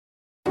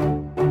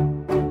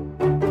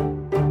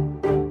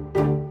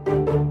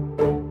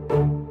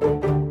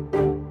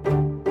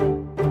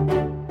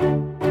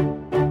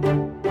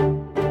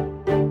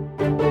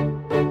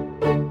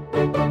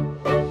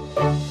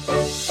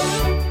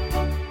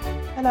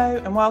Hello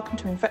and welcome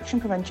to Infection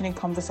Prevention in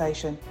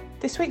Conversation.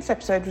 This week's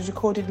episode was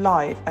recorded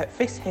live at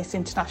FIS-HIS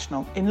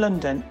International in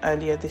London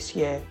earlier this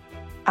year.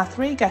 Our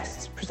three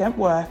guests present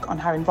work on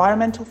how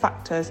environmental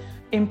factors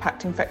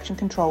impact infection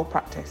control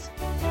practice.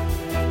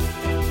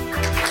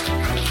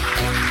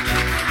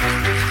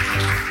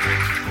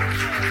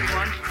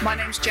 My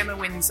name's Gemma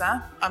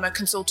Windsor. I'm a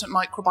consultant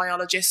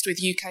microbiologist with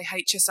UK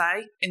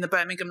HSA in the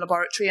Birmingham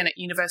Laboratory and at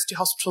University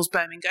Hospitals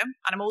Birmingham.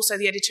 And I'm also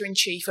the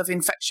Editor-in-Chief of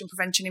Infection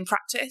Prevention in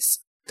Practice,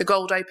 the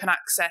Gold Open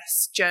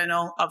Access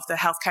journal of the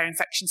Healthcare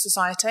Infection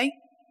Society.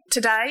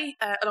 Today,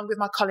 along with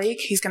my colleague,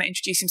 he's going to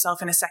introduce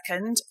himself in a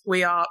second,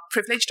 we are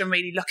privileged and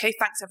really lucky,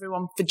 thanks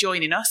everyone for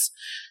joining us,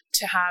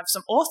 to have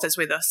some authors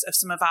with us of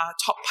some of our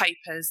top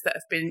papers that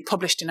have been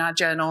published in our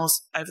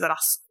journals over the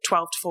last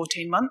 12 to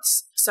 14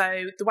 months.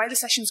 So the way the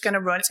session's going to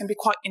run, it's going to be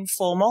quite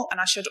informal,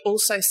 and I should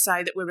also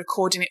say that we're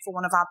recording it for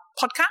one of our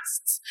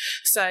podcasts.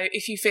 So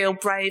if you feel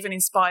brave and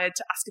inspired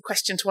to ask a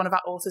question to one of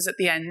our authors at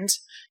the end,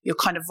 you're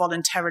kind of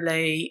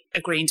voluntarily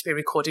agreeing to be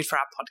recorded for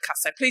our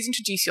podcast. So please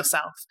introduce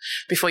yourself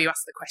before you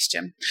ask the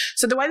question.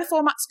 So the way the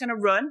format's going to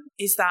run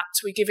is that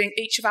we're giving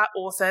each of our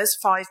authors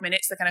 5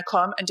 minutes. They're going to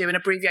come and do an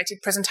abbreviated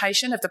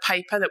presentation of the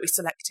paper that we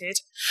selected.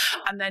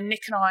 And then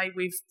Nick and I,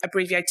 we've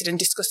abbreviated and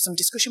discussed some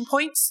discussion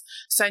points.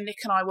 So Nick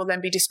and I will then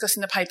be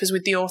discussing the papers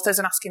with the authors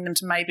and asking them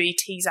to maybe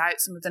tease out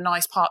some of the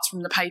nice parts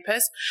from the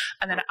papers.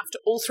 And then after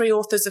all three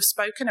authors have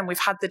spoken and we've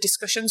had the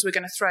discussions, we're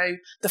going to throw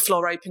the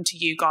floor open to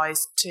you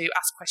guys to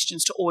ask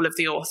questions to all of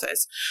the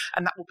authors.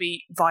 And that will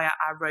be via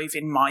our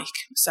roving mic.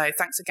 So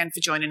thanks again for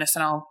joining us,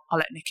 and I'll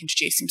let Nick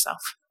introduce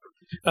himself.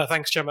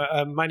 Thanks,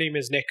 Gemma. My name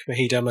is Nick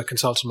Mahida. I'm a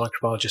consultant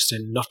microbiologist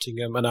in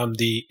Nottingham, and I'm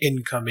the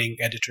incoming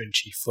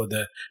editor-in-chief for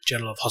the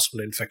Journal of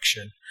Hospital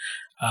Infection.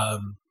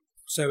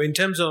 So in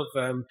terms of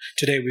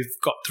today, we've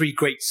got three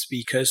great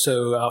speakers.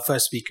 So our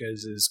first speaker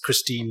is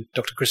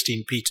Dr.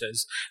 Christine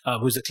Peters,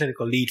 who's the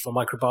clinical lead for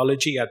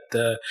microbiology at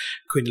the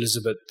Queen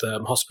Elizabeth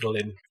Hospital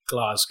in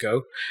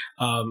Glasgow.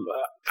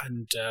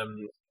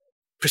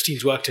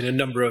 Christine's worked in a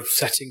number of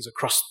settings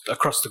across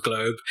the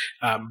globe,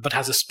 but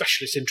has a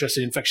specialist interest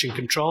in infection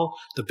control,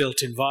 the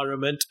built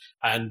environment,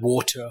 and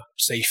water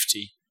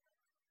safety.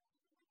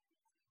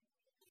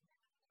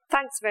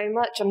 Thanks very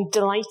much. I'm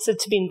delighted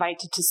to be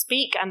invited to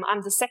speak.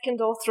 I'm the second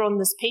author on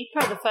this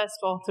paper. The first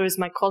author is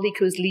my colleague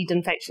who is lead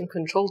infection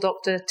control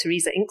doctor,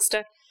 Teresa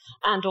Inkster.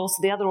 And also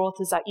the other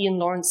authors are Ian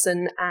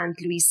Lawrenson and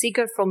Louise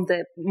Seeger from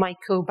the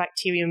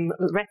Mycobacterium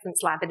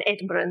Reference Lab in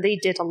Edinburgh, and they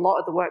did a lot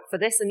of the work for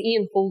this, and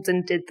Ian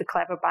Holden did the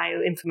clever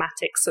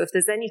bioinformatics. So if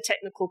there's any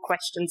technical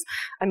questions,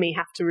 I may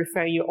have to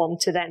refer you on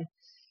to them.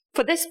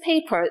 For this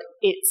paper,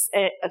 it's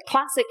a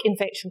classic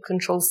infection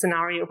control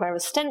scenario where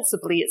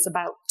ostensibly it's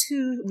about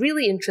two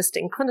really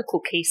interesting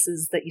clinical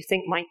cases that you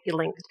think might be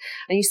linked,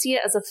 and you see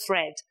it as a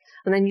thread.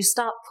 And then you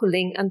start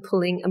pulling and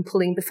pulling and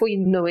pulling. Before you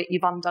know it,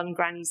 you've undone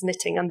Granny's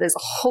knitting, and there's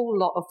a whole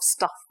lot of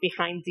stuff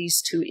behind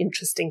these two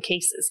interesting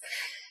cases.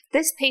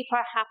 This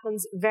paper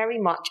happens very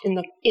much in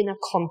the inner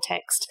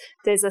context.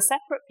 There's a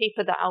separate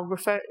paper that I'll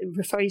refer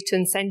you to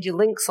and send you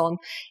links on,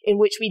 in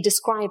which we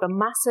describe a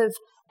massive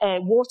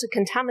water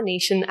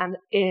contamination and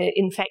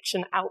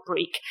infection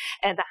outbreak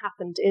that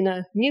happened in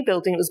a new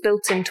building. It was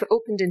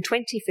opened in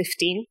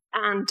 2015,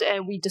 and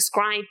we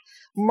describe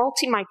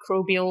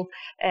multimicrobial,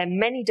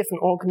 many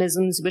different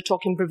organisms. We're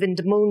talking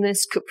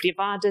Brevindomonas,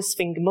 Cupreavadis,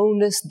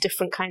 Phingomonas,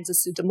 different kinds of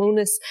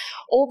Pseudomonas,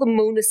 all the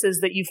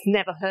monases that you've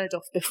never heard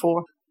of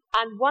before.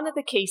 And one of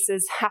the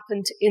cases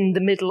happened in the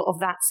middle of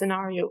that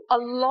scenario. A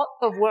lot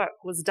of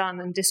work was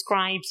done and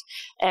described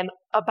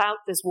about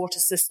this water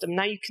system.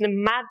 Now, you can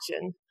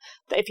imagine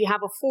that if you have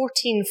a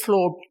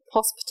 14-floor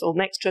hospital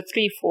next to a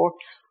 3-floor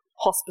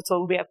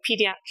hospital, we have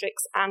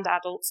pediatrics and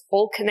adults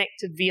all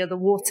connected via the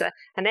water,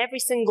 and every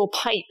single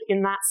pipe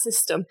in that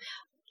system,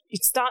 you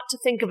start to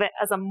think of it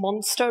as a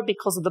monster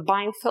because of the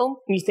biofilm.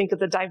 And you think of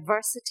the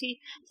diversity,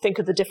 think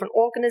of the different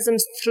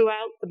organisms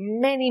throughout the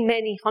many,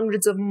 many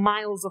hundreds of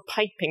miles of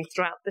piping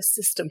throughout this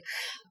system.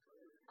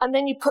 And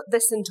then you put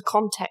this into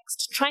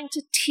context, trying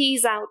to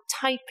tease out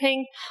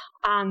typing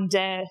and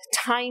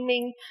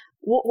timing.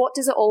 What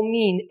does it all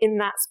mean in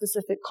that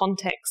specific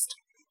context?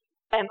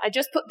 I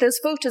just put those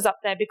photos up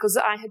there because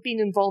I had been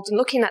involved in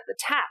looking at the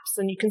taps,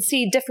 and you can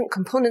see different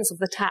components of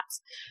the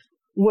taps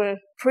were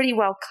pretty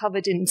well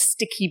covered in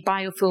sticky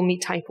biofilmy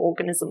type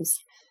organisms.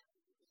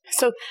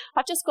 So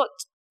I've just got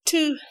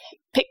two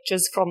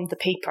pictures from the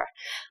paper.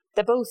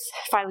 They're both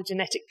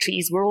phylogenetic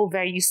trees. We're all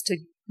very used to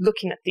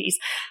looking at these.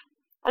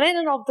 And in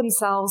and of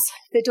themselves,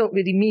 they don't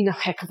really mean a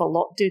heck of a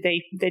lot, do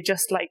they? They're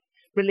just like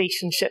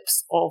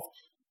relationships of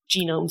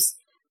genomes.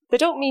 They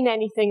don't mean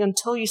anything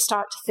until you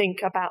start to think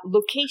about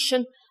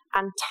location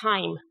and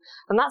time.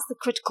 And that's the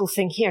critical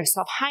thing here.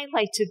 So I've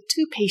highlighted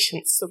two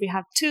patients. So we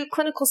have two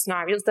clinical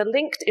scenarios. They're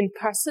linked in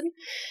person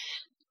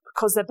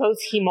because they're both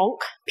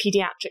hem-onc,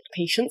 pediatric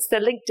patients. They're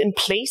linked in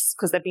place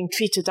because they're being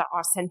treated at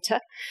our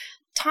centre.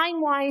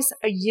 Time-wise,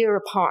 a year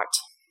apart.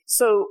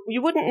 So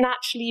you wouldn't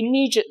naturally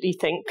immediately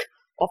think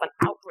of an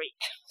outbreak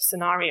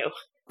scenario.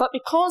 But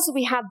because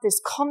we had this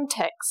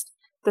context,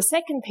 the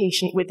second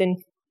patient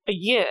within a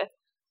year,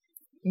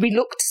 we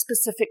looked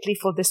specifically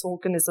for this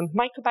organism.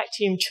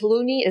 Mycobacterium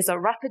chelonae is a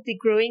rapidly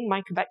growing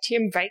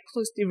mycobacterium very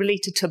closely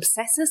related to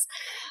abscesses.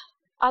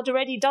 I'd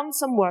already done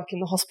some work in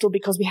the hospital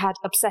because we had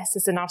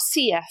abscesses in our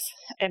CF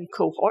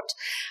cohort,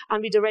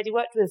 and we'd already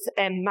worked with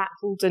Matt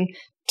Holden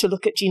to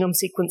look at genome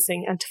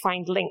sequencing and to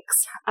find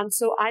links. And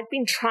so I'd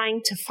been trying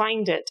to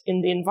find it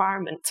in the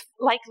environment.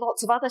 Like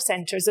lots of other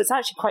centres, it's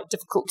actually quite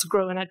difficult to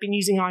grow, and I'd been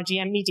using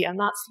RGM media, and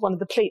that's one of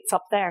the plates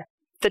up there.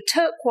 The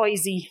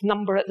turquoisey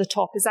number at the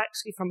top is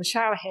actually from a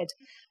showerhead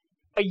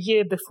a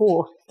year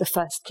before the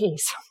first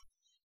case.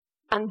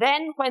 And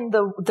then when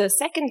the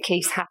second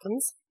case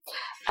happens,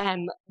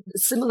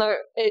 similar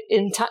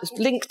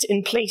linked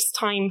in place,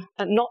 time,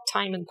 and not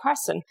time and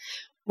person,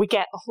 we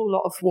get a whole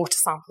lot of water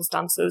samples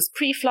done. So it's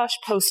pre-flush,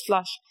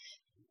 post-flush,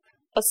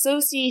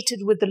 associated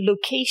with the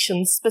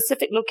locations,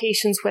 specific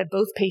locations where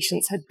both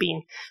patients had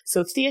been.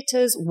 So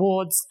theatres,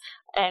 wards,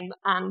 so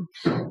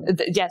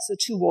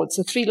 2 wards,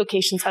 so 3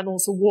 locations, and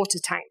also water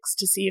tanks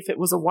to see if it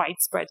was a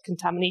widespread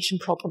contamination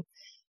problem.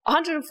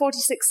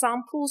 146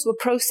 samples were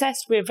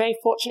processed. We're very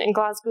fortunate in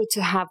Glasgow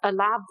to have a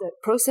lab that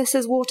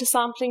processes water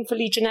sampling for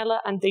Legionella,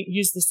 and they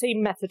use the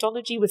same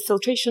methodology with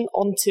filtration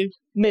onto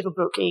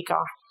Middlebrook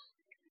agar.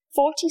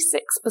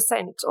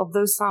 46% of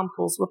those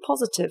samples were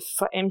positive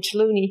for M.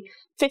 chelonae,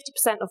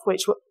 50% of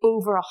which were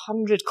over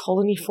 100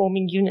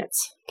 colony-forming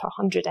units per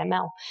 100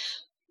 ml.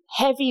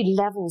 Heavy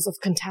levels of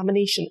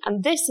contamination,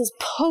 and this is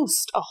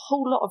post a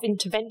whole lot of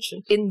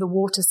intervention in the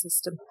water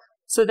system.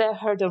 So there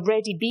had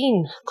already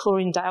been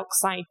chlorine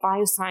dioxide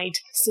biocide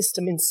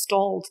system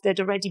installed. There'd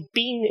already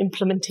been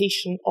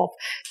implementation of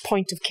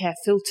point-of-care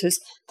filters.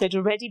 There'd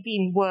already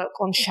been work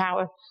on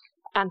shower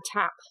and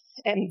tap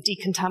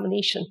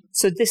decontamination.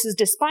 So this is,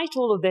 despite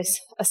all of this,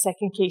 a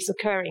second case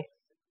occurring.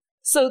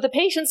 So the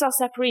patients are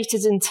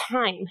separated in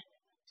time.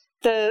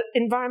 The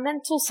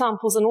environmental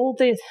samples and all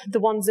the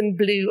ones in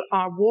blue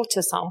are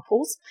water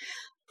samples,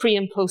 pre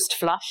and post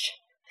flush.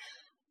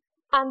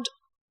 And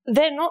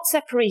they're not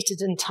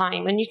separated in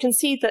time, and you can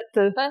see that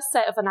the first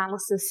set of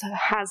analysis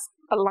has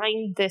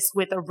aligned this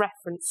with a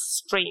reference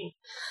strain,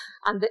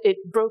 and it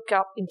broke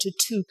up into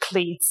 2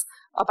 clades,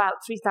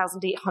 about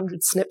 3,800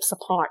 SNPs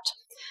apart.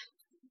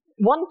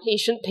 One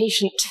patient,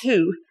 patient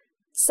 2,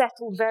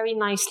 settled very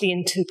nicely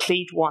into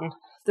clade 1.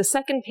 The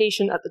second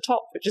patient at the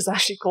top, which is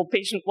actually called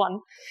patient 1,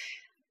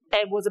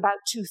 was about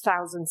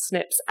 2,000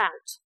 SNPs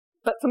out.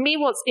 But for me,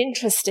 what's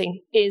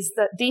interesting is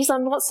that these are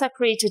not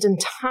separated in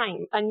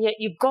time, and yet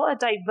you've got a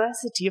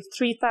diversity of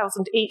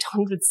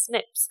 3,800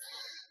 SNPs.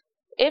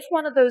 If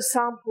one of those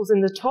samples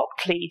in the top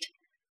clade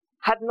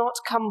had not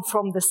come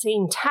from the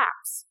same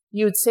taps,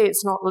 you would say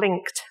it's not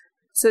linked.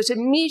 So it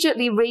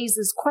immediately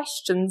raises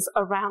questions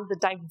around the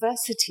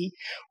diversity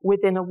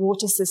within a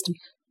water system.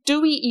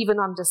 Do we even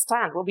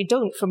understand? Well, we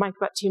don't. For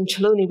Mycobacterium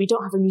chelonae, we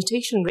don't have a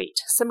mutation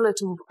rate, similar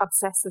to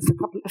abscesses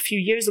a few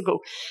years ago.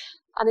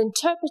 And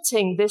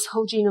interpreting this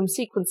whole genome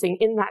sequencing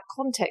in that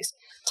context,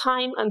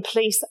 time and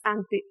place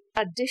and the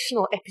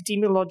additional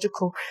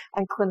epidemiological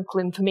and clinical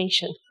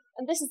information.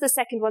 And this is the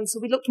second one, so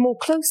we looked more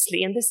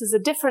closely, and this is a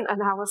different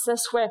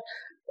analysis where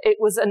it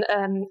was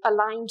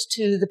aligned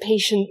to the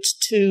patient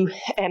to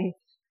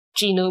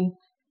genome,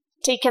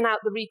 taken out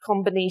the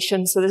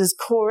recombination, so this is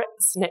core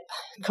SNP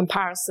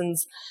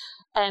comparisons,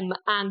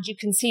 and you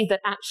can see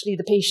that actually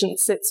the patient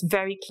sits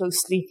very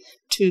closely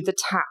to the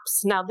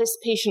taps. Now, this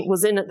patient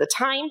was in at the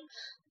time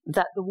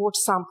that the water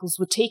samples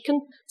were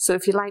taken, so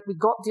if you like, we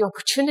got the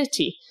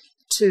opportunity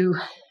to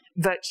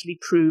virtually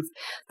prove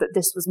that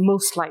this was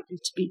most likely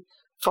to be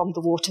from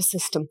the water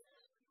system.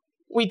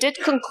 We did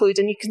conclude,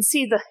 and you can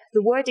see the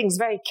wording is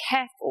very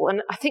careful,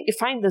 and I think you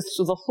find this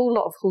with a whole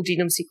lot of whole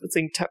genome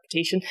sequencing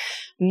interpretation.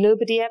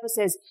 Nobody ever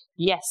says,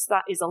 yes,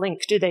 that is a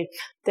link, do they?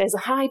 There's a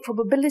high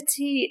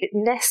probability, it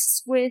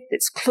nests with,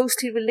 it's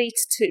closely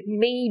related to, it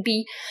may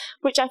be,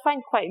 which I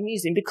find quite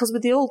amusing, because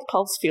with the old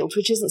pulse field,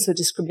 which isn't so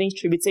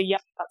discriminatory, we'd say,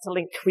 yep, that's a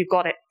link, we've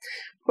got it.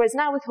 Whereas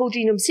now with whole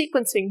genome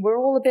sequencing, we're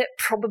all a bit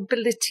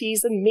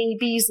probabilities and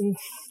maybes and...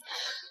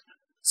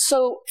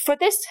 So for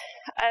this,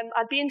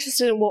 I'd be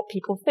interested in what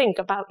people think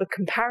about the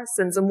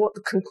comparisons and what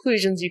the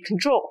conclusions you can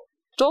draw.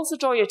 I'd also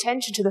draw your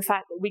attention to the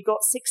fact that we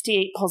got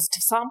 68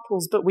 positive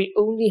samples, but we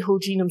only whole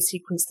genome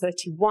sequenced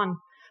 31.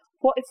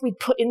 What if we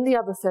put in the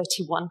other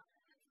 31?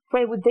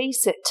 Where would they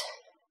sit?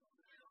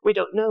 We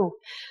don't know.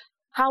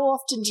 How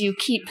often do you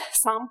keep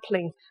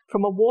sampling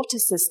from a water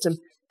system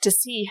to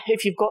see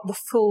if you've got the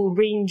full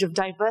range of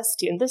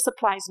diversity? And this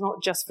applies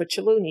not just for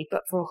chelonae,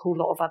 but for a whole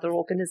lot of other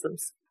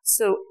organisms.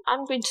 So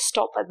I'm going to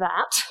stop at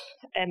that.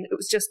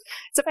 It's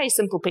a very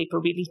simple paper,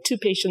 really. 2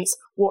 patients,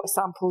 water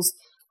samples,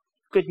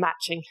 good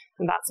matching,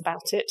 and that's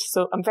about it.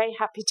 So I'm very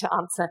happy to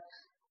answer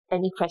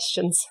any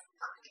questions.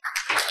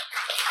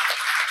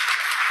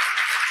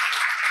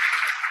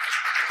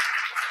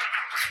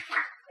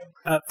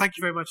 Thank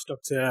you very much,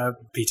 Dr.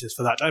 Peters,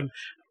 for that.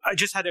 I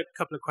just had a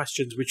couple of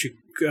questions which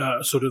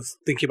you sort of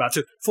thinking about.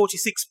 So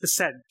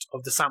 46%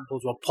 of the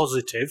samples were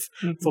positive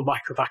for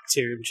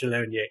Mycobacterium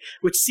chelonae,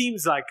 which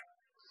seems like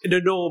an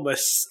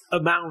enormous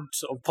amount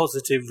of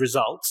positive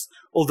results,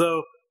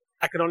 although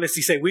I can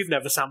honestly say we've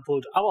never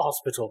sampled our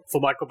hospital for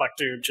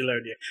Mycobacterium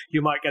chelonia.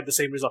 You might get the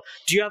same result.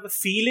 Do you have a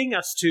feeling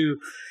as to,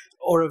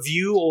 or a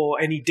view or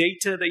any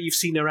data that you've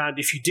seen around,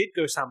 if you did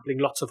go sampling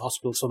lots of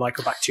hospitals for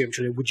Mycobacterium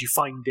chelonia, would you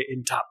find it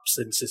in taps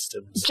and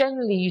systems?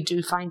 Generally, you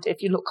do find it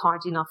if you look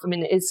hard enough. I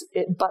mean,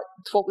 but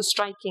what was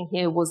striking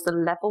here was the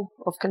level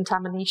of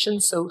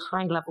contamination, so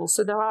high level.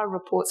 So there are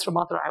reports from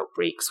other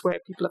outbreaks where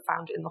people have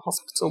found it in the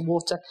hospital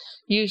water,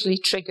 usually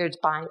triggered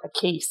by a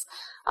case.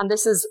 And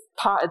this is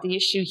part of the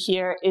issue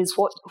here, is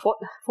what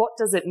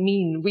does it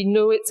mean? We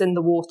know it's in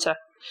the water.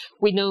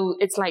 We know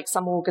it's like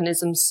some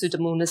organisms,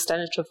 Pseudomonas,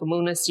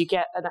 Stenotrophomonas, you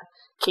get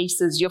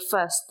cases, your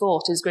first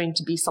thought is going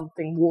to be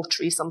something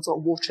watery, some sort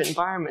of water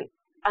environment.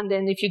 And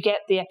then if you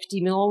get the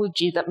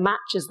epidemiology that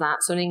matches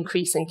that, so an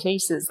increase in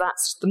cases,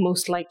 that's the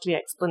most likely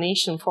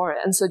explanation for it.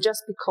 And so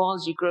just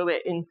because you grow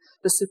it in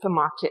the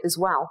supermarket as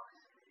well,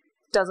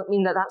 doesn't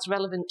mean that that's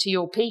relevant to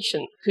your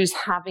patient who's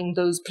having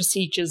those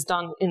procedures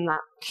done in that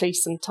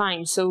place and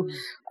time. So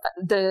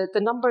the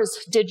numbers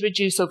did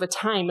reduce over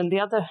time. And the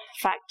other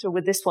factor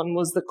with this one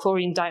was the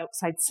chlorine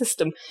dioxide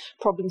system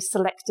probably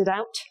selected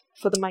out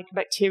for the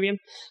Mycobacterium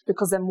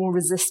because they're more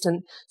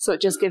resistant. So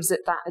it just gives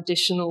it that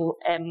additional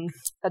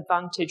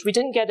advantage. We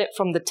didn't get it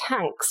from the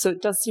tank, so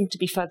it does seem to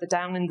be further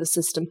down in the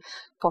system,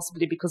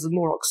 possibly because of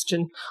more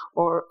oxygen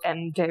or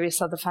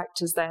various other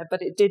factors there.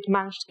 But it did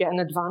manage to get an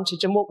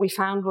advantage. And what we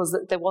found was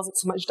that there wasn't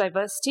so much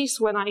diversity.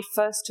 So when I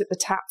first took the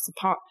taps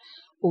apart,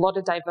 a lot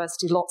of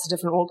diversity, lots of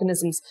different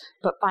organisms.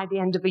 But by the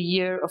end of a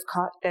year of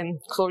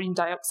chlorine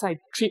dioxide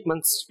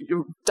treatments,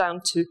 you're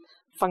down to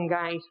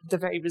fungi, the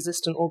very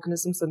resistant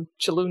organisms, and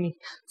chelonia.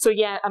 So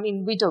yeah, I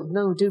mean, we don't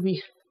know, do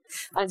we?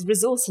 It's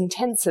resource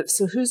intensive,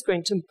 so who's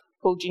going to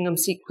whole genome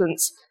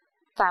sequence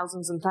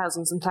thousands and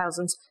thousands and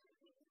thousands?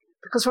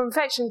 Because from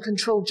infection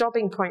control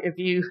jobbing point of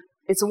view,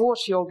 it's a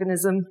watery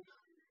organism.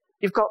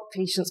 You've got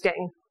patients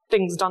getting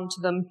things done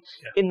to them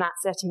in that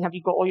setting. Have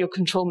you got all your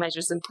control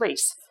measures in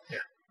place? Yeah.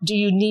 Do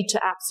you need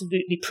to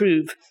absolutely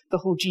prove the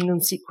whole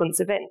genome sequence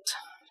event?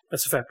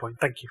 That's a fair point.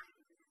 Thank you.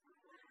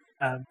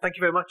 Thank you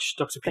very much,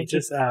 Dr.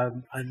 Peters,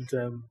 and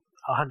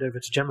I'll hand over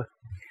to Gemma.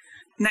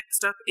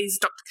 Next up is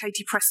Dr.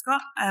 Katie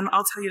Prescott.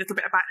 I'll tell you a little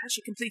bit about her.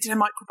 She completed her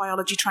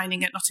microbiology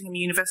training at Nottingham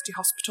University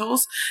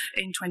Hospitals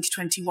in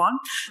 2021.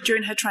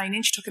 During her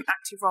training, she took an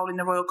active role in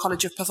the Royal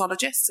College of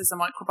Pathologists as a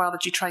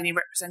microbiology training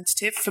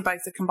representative for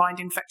both the Combined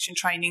Infection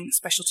Training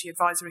Specialty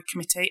Advisory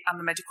Committee and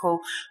the Medical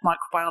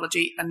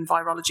Microbiology and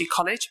Virology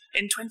College.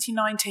 In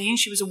 2019,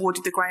 she was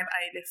awarded the Graham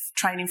Ailiff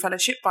Training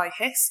Fellowship by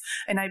HIS,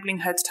 enabling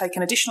her to take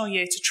an additional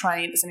year to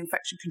train as an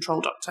infection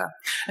control doctor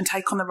and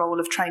take on the role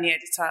of trainee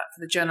editor for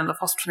the Journal of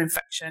Hospital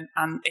Infection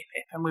and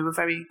IPIP, and we were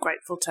very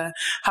grateful to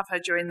have her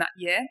during that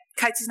year.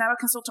 Kate is now a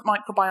consultant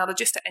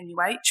microbiologist at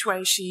NUH,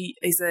 where she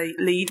is a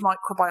lead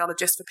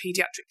microbiologist for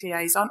Paediatric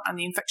Liaison and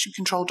the infection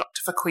control doctor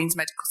for Queen's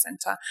Medical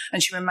Centre,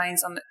 and she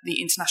remains on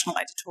the international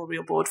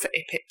editorial board for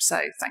IPIP. So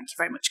thank you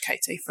very much,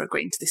 Katie, for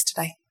agreeing to this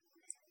today.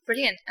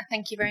 Brilliant.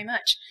 Thank you very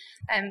much.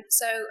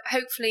 So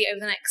hopefully over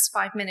the next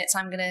 5 minutes,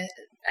 I'm going to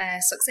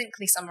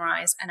succinctly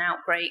summarise an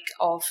outbreak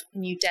of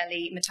New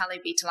Delhi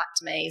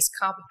metallobeta-lactamase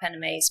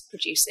carbapenemase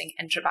producing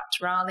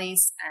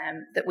Enterobacterales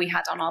that we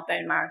had on our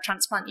bone marrow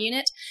transplant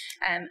unit,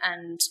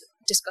 and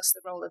discuss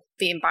the role of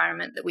the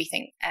environment that we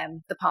think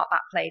the part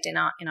that played in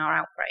our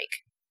outbreak.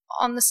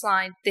 On the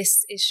slide,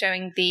 this is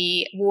showing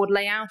the ward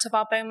layout of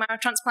our bone marrow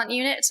transplant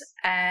unit.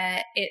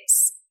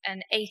 It's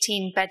an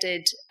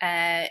 18-bedded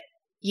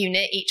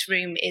unit. Each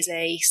room is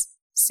a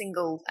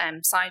single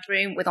side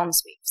room with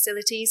ensuite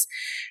facilities.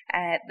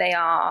 They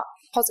are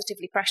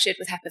positively pressured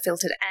with HEPA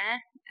filtered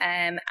air,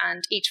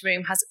 and each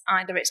room has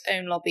either its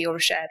own lobby or a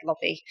shared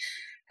lobby.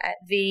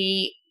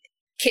 The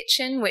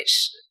kitchen,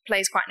 which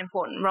plays quite an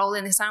important role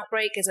in this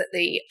outbreak, is at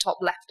the top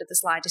left of the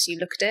slide as you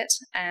look at it.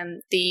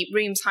 The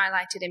rooms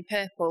highlighted in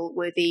purple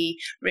were the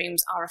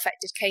rooms our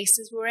affected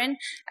cases were in,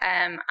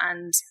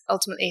 and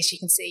ultimately, as you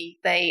can see,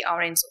 they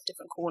are in sort of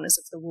different corners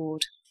of the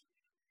ward.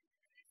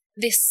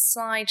 This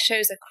slide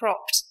shows a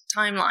cropped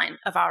timeline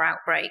of our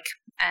outbreak.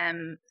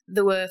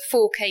 There were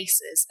 4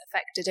 cases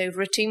affected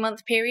over a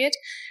 2-month period.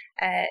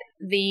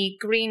 The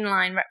green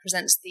line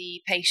represents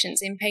the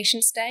patient's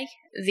inpatient stay.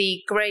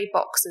 The grey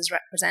boxes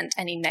represent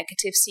any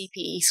negative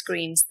CPE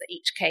screens that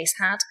each case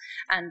had,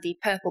 and the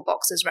purple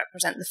boxes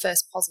represent the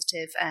first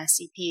positive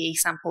CPE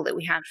sample that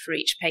we had for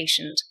each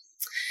patient.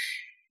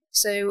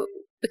 So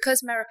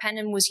because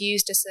meropenem was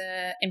used as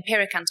an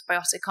empiric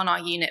antibiotic on our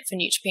unit for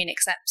neutropenic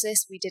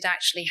sepsis, we did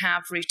actually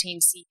have routine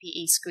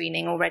CPE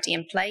screening already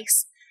in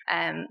place.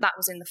 That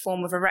was in the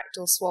form of a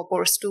rectal swab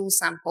or a stool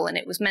sample, and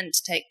it was meant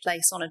to take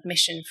place on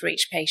admission for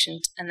each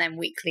patient and then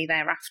weekly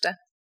thereafter.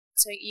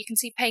 So you can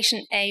see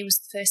patient A was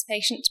the first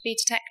patient to be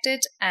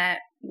detected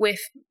with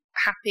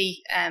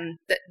happy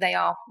that they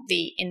are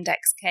the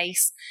index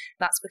case.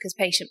 That's because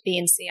patient B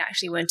and C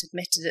actually weren't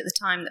admitted at the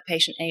time that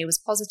patient A was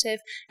positive,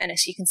 and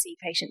as you can see,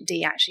 patient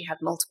D actually had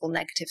multiple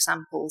negative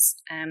samples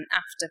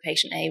after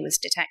patient A was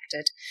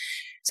detected.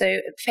 So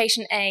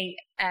patient A,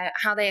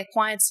 how they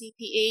acquired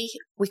CPE,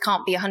 we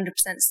can't be 100%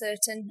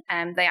 certain.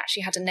 They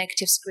actually had a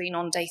negative screen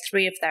on day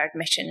 3 of their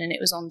admission, and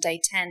it was on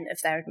day 10 of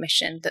their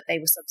admission that they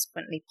were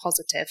subsequently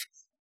positive.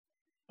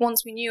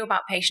 Once we knew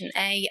about patient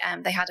A,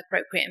 they had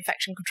appropriate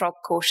infection control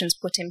precautions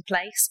put in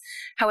place.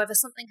 However,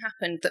 something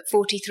happened that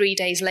 43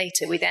 days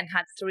later, we then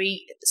had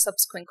 3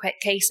 subsequent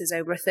cases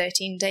over a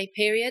 13-day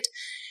period.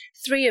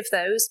 3 of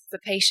those, for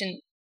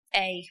patient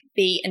A,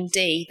 B, and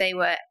D, they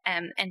were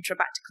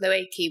Enterobacter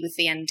with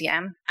the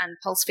NDM, and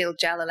pulse field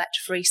gel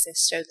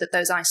electrophoresis showed that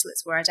those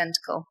isolates were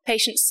identical.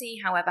 Patient C,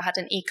 however, had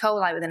an E.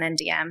 coli with an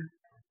NDM.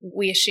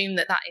 We assume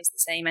that that is the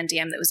same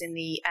NDM that was in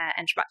the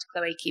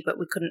Enterobacter but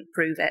we couldn't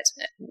prove it.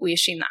 We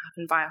assume that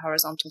happened via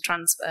horizontal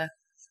transfer.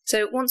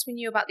 So once we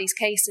knew about these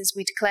cases,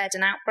 we declared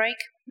an outbreak.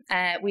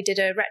 We did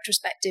a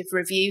retrospective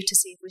review to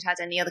see if we'd had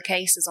any other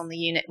cases on the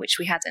unit, which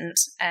we hadn't.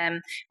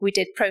 We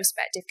did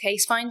prospective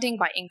case finding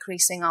by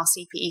increasing our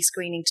CPE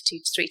screening to 2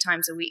 to 3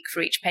 times a week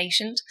for each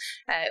patient.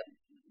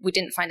 We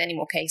didn't find any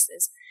more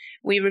cases.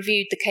 We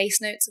reviewed the case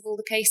notes of all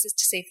the cases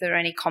to see if there were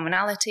any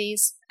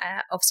commonalities.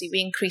 Obviously, we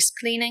increased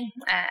cleaning,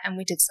 and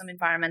we did some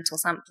environmental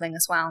sampling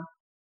as well.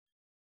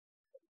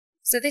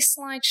 So this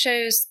slide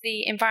shows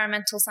the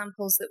environmental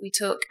samples that we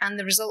took and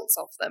the results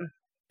of them.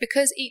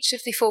 Because each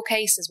of the 4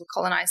 cases were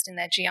colonised in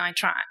their GI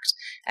tract,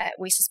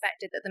 we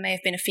suspected that there may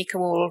have been a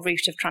fecal-oral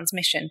route of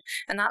transmission,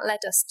 and that led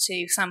us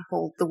to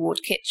sample the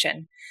ward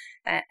kitchen.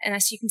 And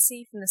as you can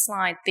see from the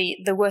slide,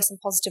 there were some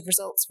positive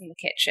results from the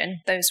kitchen.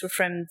 Those were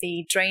from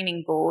the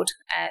draining board,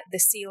 the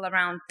seal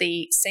around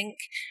the sink,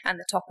 and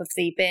the top of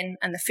the bin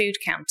and the food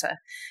counter.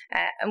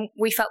 And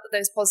we felt that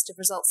those positive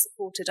results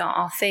supported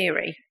our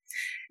theory.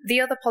 The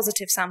other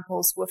positive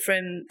samples were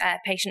from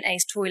patient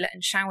A's toilet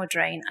and shower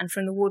drain and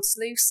from the ward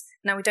sluice.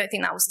 Now, we don't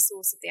think that was the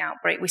source of the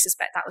outbreak. We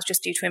suspect that was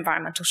just due to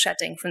environmental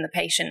shedding from the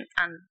patient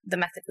and the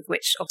method with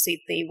which,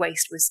 obviously, the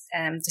waste was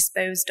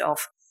disposed of.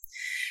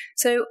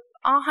 So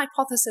our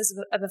hypothesis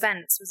of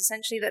events was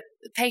essentially that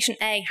patient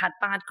A had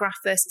bad graft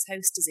versus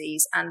host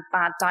disease and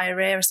bad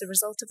diarrhea as a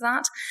result of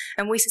that,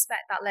 and we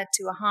suspect that led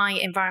to a high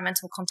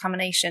environmental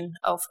contamination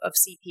of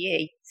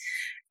CPE.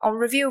 On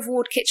review of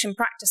ward kitchen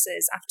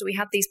practices, after we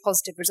had these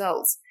positive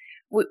results,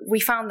 we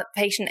found that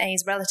patient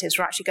A's relatives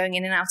were actually going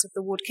in and out of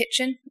the ward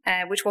kitchen,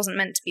 which wasn't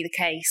meant to be the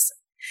case.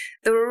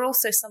 There were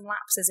also some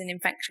lapses in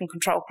infection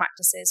control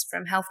practices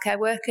from healthcare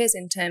workers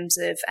in terms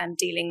of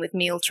dealing with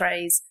meal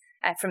trays,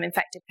 from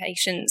infected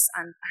patients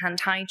and hand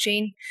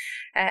hygiene.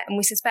 And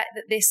we suspect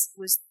that this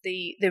was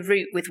the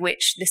route with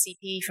which the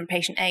CPE from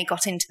patient A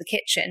got into the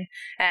kitchen.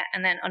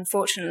 And then,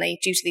 unfortunately,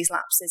 due to these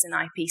lapses in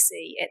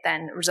IPC, it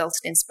then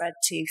resulted in spread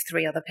to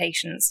 3 other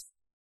patients.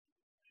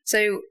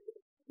 So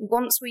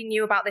once we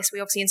knew about this,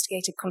 we obviously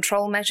instigated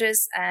control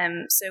measures.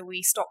 So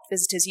we stopped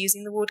visitors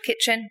using the ward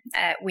kitchen.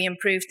 We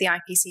improved the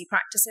IPC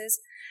practices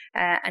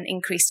and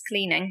increased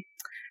cleaning.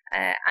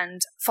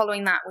 And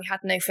following that, we had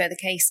no further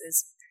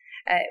cases.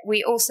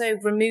 We also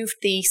removed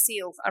the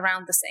seal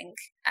around the sink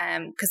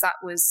because that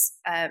was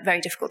very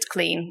difficult to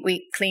clean.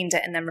 We cleaned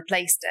it and then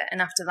replaced it.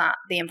 And after that,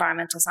 the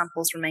environmental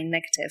samples remained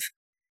negative.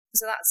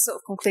 So that sort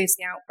of concludes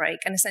the outbreak.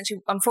 And essentially,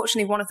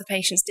 unfortunately, one of the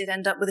patients did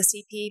end up with a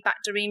CPE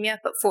bacteremia,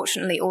 but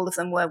fortunately, all of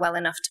them were well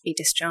enough to be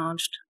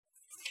discharged.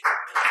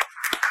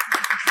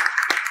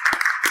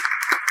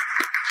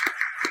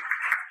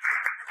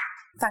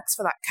 Thanks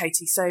for that,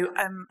 Katie. So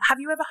have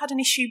you ever had an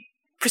issue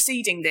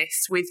preceding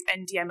this with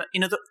NDM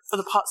in other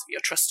parts of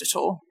your trust at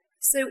all?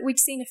 So we'd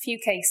seen a few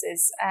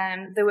cases.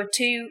 There were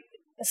 2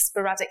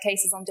 sporadic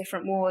cases on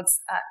different wards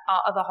at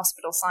our other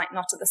hospital site,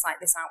 not at the site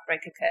this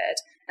outbreak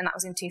occurred, and that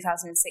was in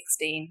 2016.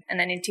 And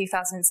then in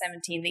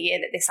 2017, the year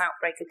that this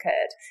outbreak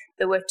occurred,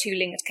 there were 2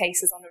 linked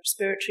cases on the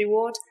respiratory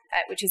ward,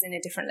 which is in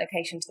a different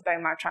location to the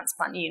bone marrow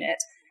transplant unit.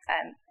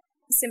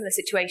 Similar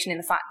situation in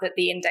the fact that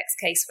the index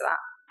case for that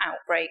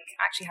outbreak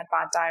actually had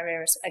bad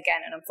diarrhea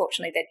again, and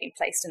unfortunately they'd been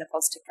placed in a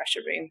positive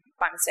pressure room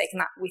by mistake,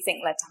 and that we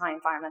think led to high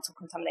environmental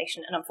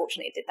contamination, and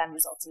unfortunately it did then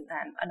result in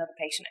another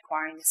patient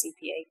acquiring the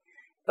CPE.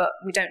 But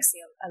we don't see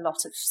a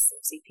lot of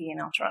CPE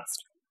in our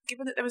trust.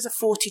 Given that there was a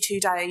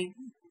 42-day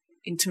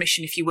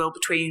intermission, if you will,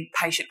 between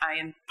patient A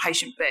and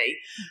patient B,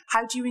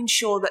 how do you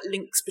ensure that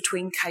links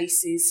between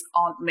cases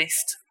aren't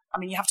missed? I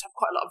mean, you have to have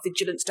quite a lot of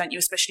vigilance, don't you,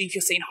 especially if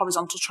you're seeing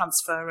horizontal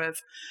transfer of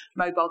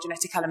mobile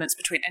genetic elements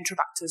between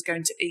Enterobacters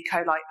going to E.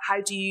 coli.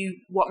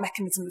 What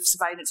mechanism of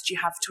surveillance do you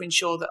have to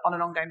ensure that on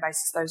an ongoing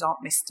basis those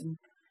aren't missed? And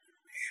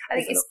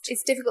I think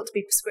it's difficult to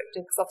be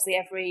prescriptive because obviously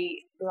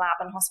every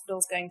lab and hospital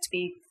is going to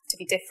be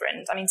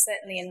different. I mean,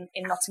 certainly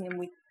in Nottingham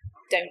we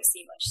don't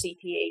see much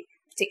CPE,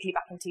 particularly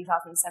back in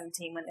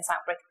 2017 when this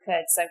outbreak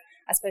occurred. So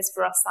I suppose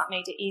for us that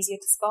made it easier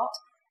to spot.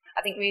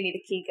 I think really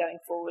the key going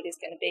forward is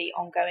going to be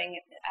ongoing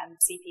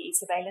CPE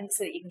surveillance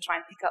so that you can try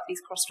and pick up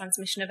these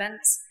cross-transmission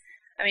events.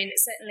 I mean,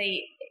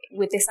 certainly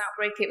with this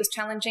outbreak, it was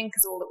challenging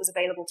because all that was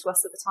available to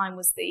us at the time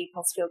was the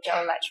pulsed-field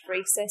gel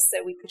electrophoresis.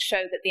 So we could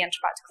show that the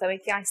Enterobacter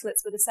cloacae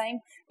isolates were the same,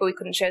 but we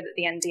couldn't show that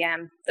the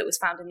NDM that was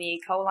found in the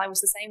E. coli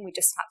was the same. We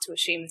just had to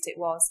assume that it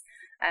was.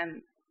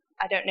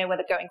 I don't know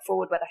whether going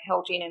forward, whether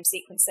whole genome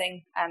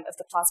sequencing of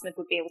the plasmid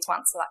would be able to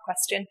answer that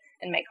question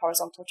and make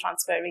horizontal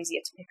transfer easier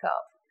to pick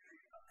up.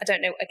 I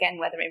don't know, again,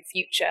 whether in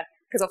future,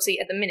 because obviously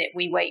at the minute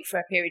we wait for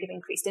a period of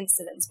increased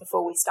incidence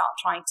before we start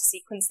trying to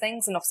sequence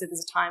things, and obviously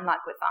there's a time lag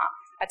with that.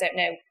 I don't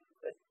know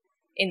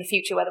in the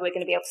future whether we're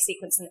going to be able to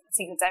sequence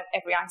out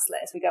every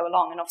isolate as we go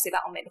along, and obviously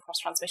that will make the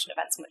cross-transmission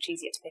events much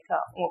easier to pick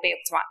up, and we'll be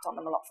able to act on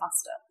them a lot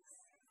faster.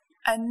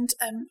 And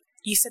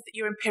you said that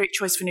your empiric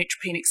choice for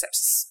neutropenic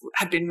sepsis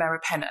had been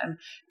meropenem.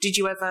 Did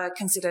you ever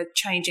consider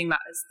changing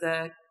that as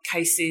the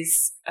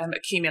cases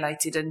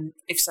accumulated, and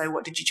if so,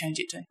 what did you change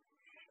it to?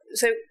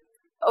 So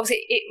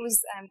obviously, it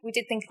was. We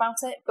did think about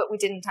it, but we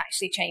didn't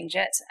actually change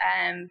it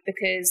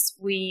because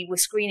we were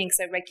screening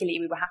so regularly.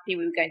 We were happy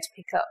we were going to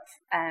pick up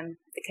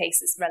the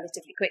cases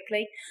relatively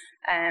quickly.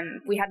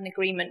 We had an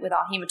agreement with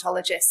our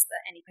haematologist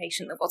that any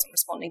patient that wasn't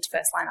responding to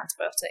first-line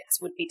antibiotics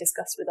would be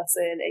discussed with us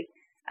early.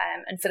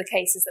 And for the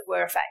cases that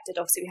were affected,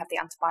 obviously we have the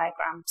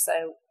antibiogram,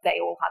 so they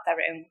all had their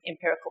own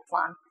empirical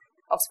plan.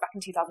 Obviously, back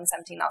in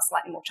 2017, that was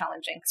slightly more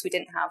challenging because we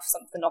didn't have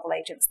some of the novel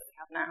agents that we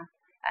have now.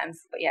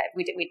 But yeah,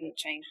 we didn't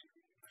change.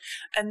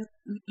 And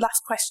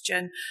last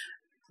question,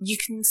 you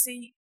can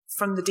see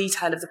from the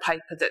detail of the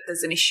paper that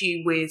there's an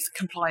issue with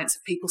compliance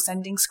of people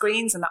sending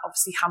screens, and that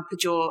obviously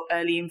hampered your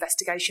early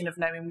investigation of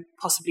knowing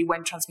possibly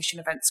when transmission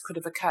events could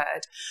have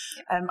occurred.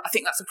 I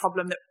think that's a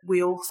problem that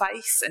we all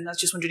face, and I was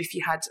just wondering if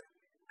you had,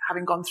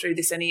 having gone through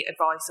this, any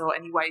advice or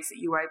any ways that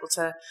you were able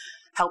to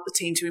help the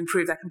team to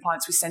improve their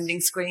compliance with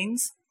sending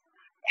screens?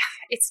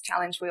 It's a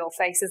challenge we all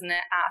face, isn't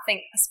it? I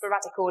think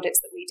sporadic audits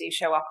that we do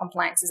show our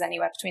compliance is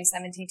anywhere between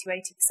 70 to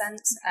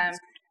 80%.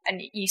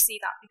 And you see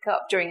that pick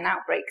up during an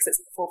outbreak because it's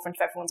at the forefront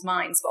of everyone's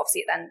minds, but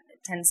obviously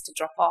it tends to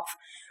drop off.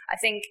 I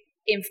think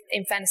in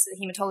fairness to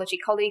the haematology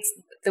colleagues,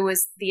 there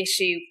was the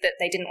issue that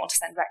they didn't want to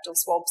send rectal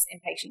swabs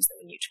in patients that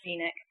were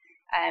neutropenic.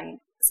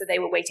 So they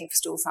were waiting for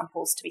stool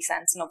samples to be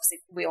sent, and obviously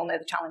we all know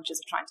the challenges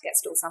of trying to get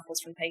stool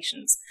samples from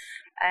patients.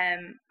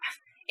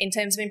 In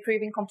terms of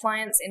improving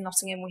compliance, in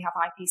Nottingham we have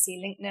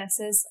IPC-linked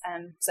nurses,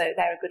 so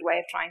they're a good way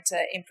of trying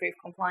to improve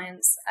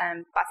compliance.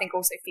 But I think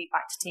also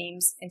feedback to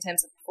teams in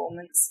terms of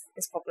performance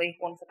is probably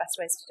one of the best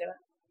ways to do it.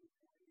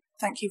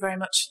 Thank you very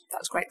much. That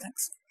was great,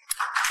 thanks.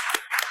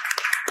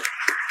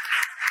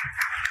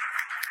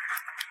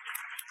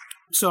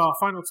 So our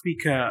final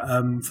speaker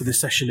for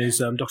this session is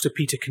Dr.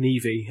 Peter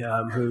Knievy,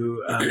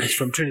 who is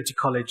from Trinity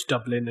College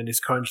Dublin and is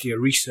currently a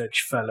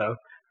research fellow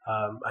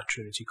at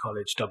Trinity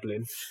College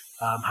Dublin,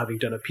 having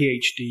done a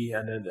PhD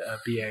and a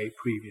BA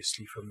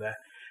previously from there.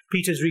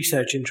 Peter's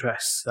research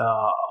interests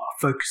are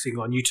focusing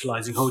on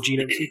utilizing whole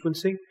genome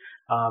sequencing,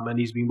 and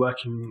he's been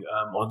working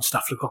on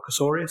Staphylococcus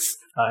aureus,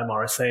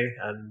 MRSA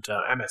and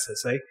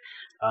MSSA,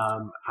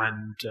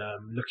 and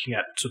looking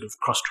at sort of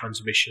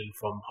cross-transmission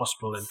from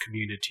hospital and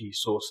community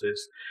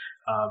sources.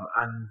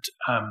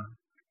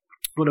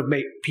 One of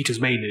Peter's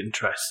main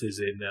interests is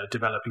in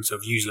developing sort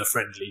of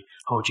user-friendly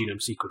whole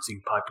genome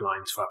sequencing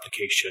pipelines for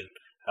application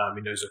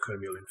in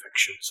nosocomial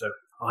infection. So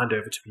I'll hand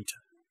over to Peter.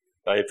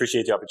 I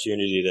appreciate the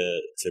opportunity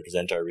to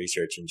present our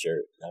research and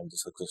share and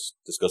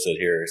discuss it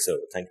here. So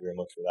thank you very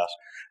much for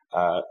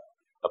that.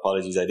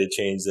 Apologies, I did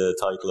change the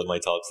title of my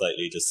talk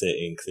slightly just to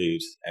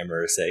include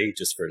MRSA,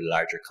 just for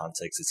larger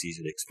context. It's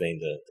easier to explain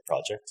the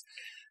project.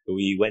 But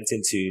we went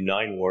into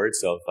 9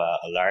 wards of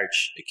a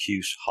large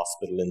acute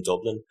hospital in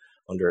Dublin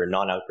under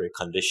non-outbreak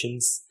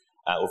conditions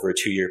over a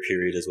 2-year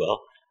period as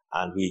well.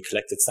 And we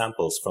collected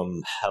samples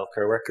from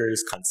healthcare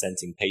workers,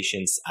 consenting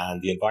patients,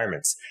 and the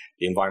environments.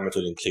 The environment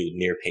would include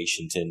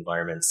near-patient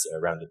environments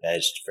around the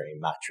bed frame,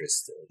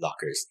 mattress,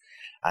 lockers,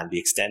 and the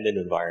extended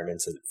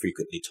environments that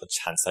frequently touch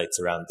hand sites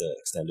around the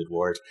extended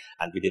ward.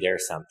 And we did air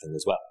sampling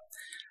as well.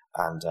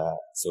 And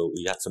so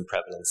we had some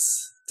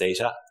prevalence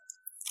data.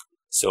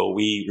 So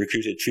we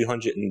recruited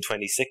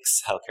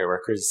 326 healthcare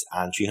workers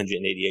and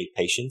 388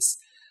 patients.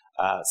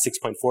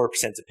 6.4%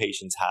 of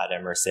patients had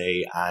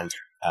MRSA, and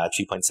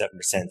 3.7%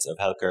 of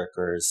healthcare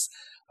workers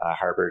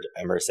harboured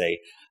MRSA.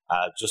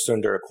 Just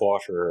under a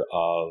quarter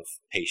of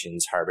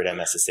patients harboured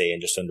MSSA,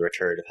 and just under a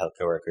third of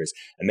healthcare workers.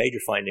 A major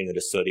finding of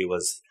the study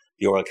was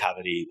the oral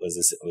cavity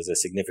was a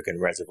significant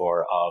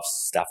reservoir of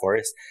Staph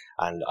aureus,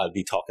 and I'll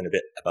be talking a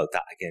bit about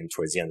that again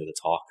towards the end of the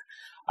talk.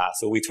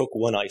 So we took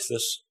 1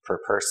 isolate per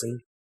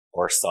person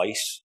or site,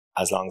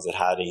 as long as it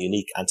had a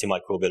unique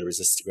antimicrobial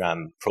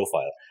resistogram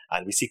profile,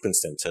 and we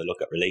sequenced them to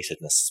look at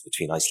relatedness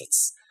between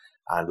isolates.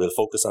 And we'll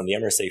focus on the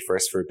MRSA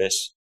first for a bit.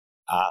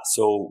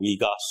 So we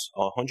got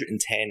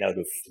 110 out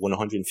of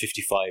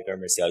 155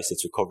 MRSA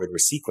isolates recovered were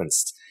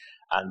sequenced,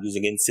 and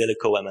using in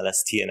silico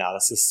MLST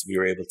analysis, we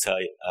were able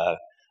to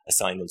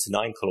assign them to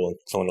 9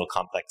 clonal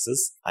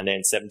complexes, and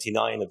then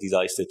 79 of these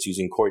isolates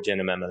using core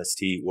genome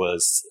MLST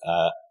was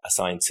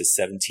assigned to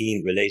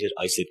 17 related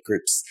isolate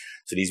groups.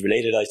 So these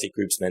related isolate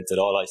groups meant that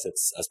all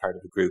isolates as part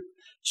of the group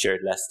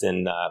shared less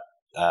than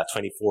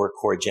 24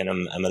 core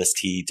genome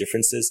MLST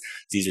differences.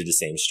 These are the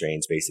same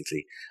strains,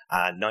 basically.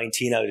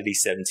 19 out of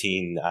these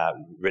 17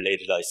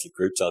 related isolate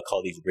groups, I'll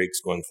call these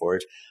RIGs going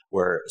forward,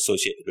 were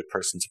associated with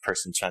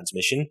person-to-person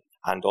transmission.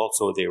 And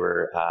also they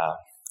were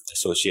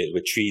associated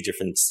with 3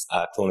 different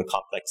clonal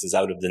complexes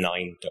out of the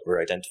 9 that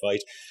were identified,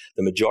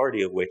 the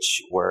majority of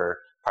which were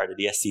part of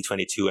the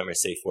ST22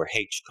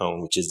 MRSA4H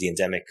clone, which is the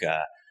endemic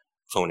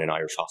clone in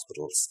Irish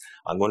hospitals.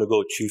 I'm going to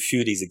go through a few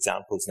of these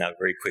examples now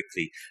very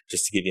quickly,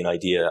 just to give you an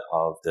idea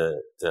of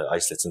the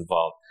isolates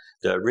involved.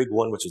 The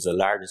RIG1, which was the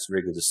largest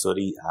RIG of the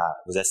study,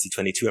 was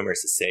ST22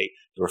 MRSA.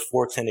 There were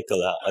 4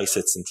 clinical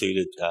isolates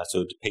included,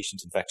 so the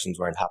patient infections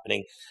weren't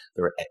happening.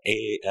 There were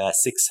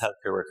 6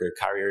 healthcare worker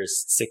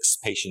carriers, 6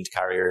 patient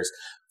carriers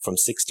from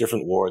 6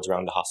 different wards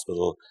around the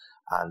hospital,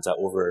 and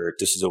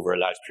this is over a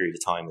large period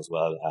of time as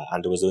well.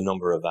 And there was a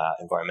number of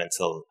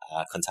environmental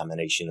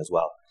contamination as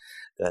well.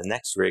 The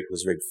next RIG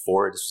was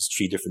RIG4. This was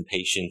 3 different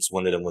patients.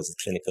 One of them was a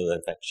clinical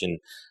infection,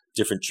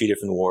 3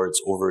 different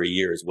wards over a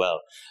year as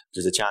well.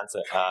 There's a chance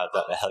that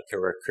a healthcare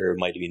worker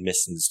might have been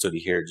missed in the study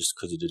here just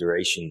because of the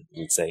duration,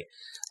 you'd say.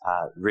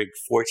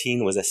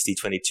 RIG14 was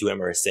ST22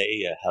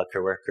 MRSA, a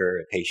healthcare worker,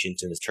 a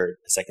patient, and a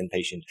second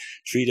patient,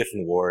 3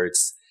 different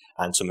wards,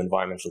 and some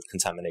environmental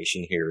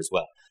contamination here as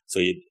well. So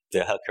the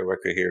healthcare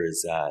worker here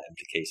is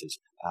implicated.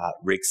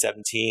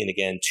 RIG17,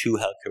 again, 2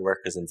 healthcare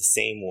workers in the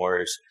same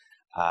ward,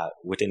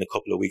 within a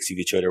couple of weeks of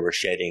each other, were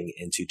shedding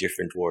into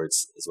different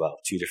wards as well,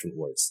 2 different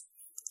wards.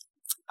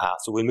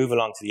 So we'll move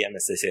along to the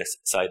MSSA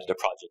side of the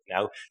project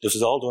now. This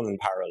was all done in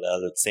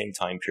parallel at the same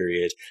time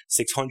period.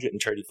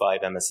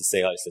 635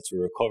 MSSA isolates were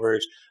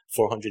recovered,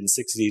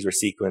 406 of these were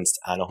sequenced,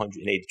 and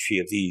 183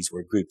 of these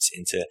were grouped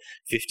into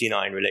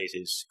 59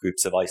 related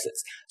groups of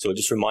isolates. So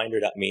just a reminder,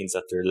 that means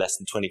that there are less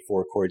than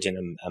 24 core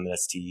genome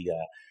MLST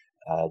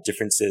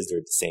differences.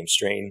 They're the same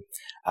strain.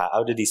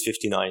 Out of these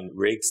 59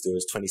 RIGs, there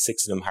was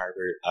 26 of them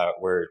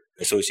were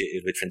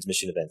associated with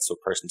transmission events, so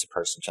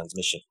person-to-person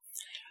transmission.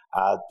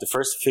 The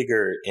first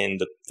figure in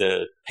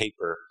the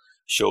paper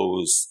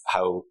shows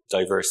how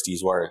diverse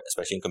these were,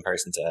 especially in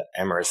comparison to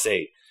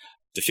MRSA.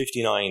 The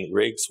 59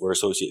 RIGs were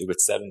associated with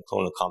 7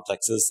 clonal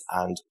complexes,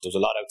 and there's a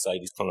lot outside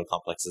these clonal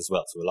complexes as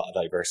well, so a lot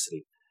of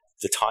diversity.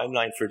 The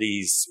timeline for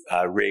these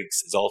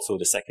RIGs is also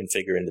the second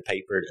figure in the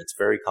paper. It's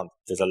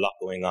there's a lot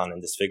going on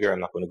in this figure. I'm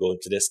not going to go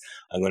into this.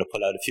 I'm going to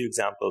pull out a few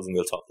examples and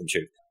we'll talk them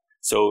through.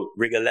 So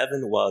RIG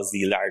 11 was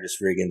the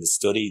largest RIG in the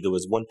study. There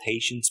was 1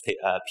 patient,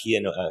 a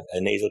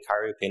nasal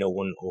carrier,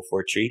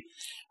 PN01043,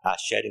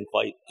 shedding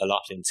quite a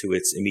lot into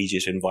its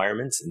immediate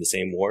environment in the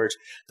same ward.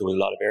 There was a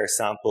lot of air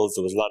samples.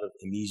 There was a lot of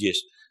immediate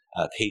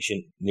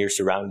patient near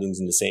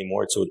surroundings in the same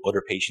ward, so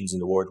other patients in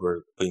the ward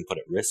were being put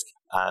at risk.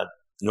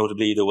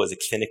 Notably, there was a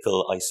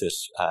clinical isolate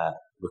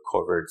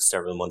recovered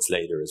several months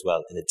later as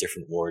well in a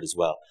different ward as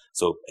well.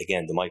 So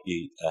again, there might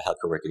be a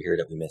healthcare worker here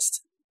that we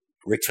missed.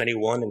 RIG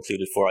 21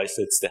 included 4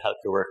 isolates. The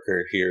healthcare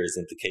worker here is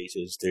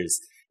implicated.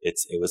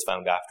 It was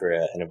found after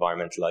an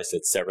environmental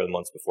isolate several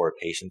months before a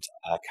patient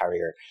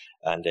carrier,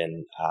 and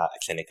then a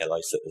clinical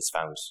isolate was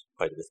found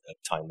quite a bit of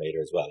time later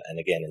as well, and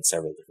again in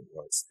several different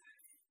wards.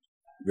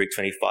 RIG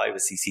 25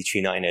 was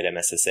CC39 at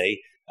MSSA,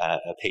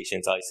 a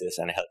patient isolate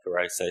and a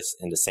healthcare isolate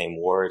in the same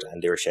ward,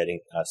 and they were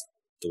shedding.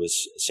 There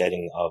was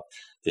shedding of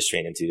the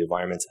strain into the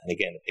environment, and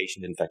again, a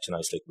patient infection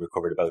isolate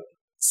recovered about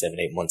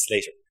 7-8 months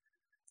later.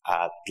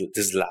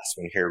 This is the last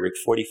one here, RIG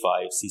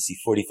 45,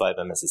 CC45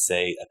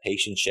 MSSA, a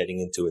patient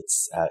shedding into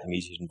its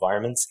immediate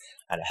environment,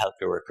 and a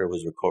healthcare worker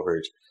was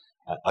recovered,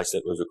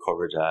 isolate was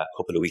recovered a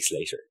couple of weeks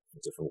later in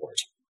a different ward.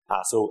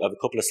 So I have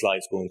a couple of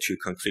slides going through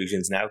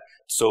conclusions now.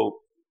 So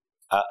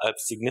a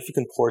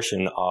significant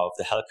portion of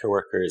the healthcare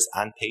workers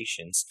and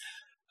patients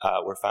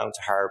were found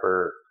to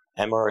harbour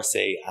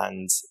MRSA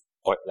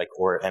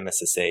or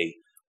MSSA,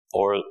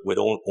 or with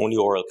only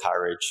oral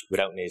carriage,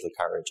 without nasal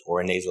carriage,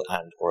 or a nasal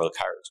and oral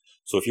carriage.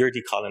 So if you're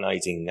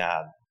decolonizing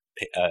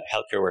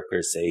healthcare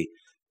workers, say,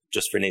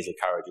 just for nasal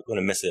carriage, you're going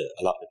to miss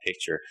a lot of the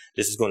picture.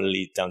 This is going to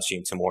lead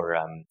downstream to more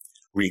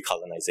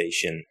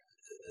recolonization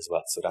as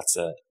well. So that's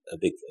a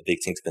big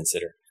thing to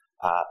consider.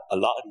 A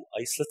lot of the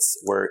isolates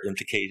were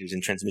implicated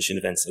in transmission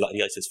events, a lot of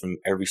the isolates from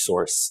every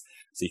source.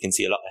 So you can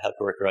see a lot of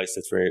healthcare worker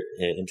isolates were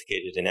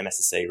implicated in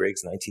MSSA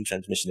RIGs, 19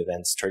 transmission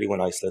events,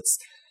 31 isolates.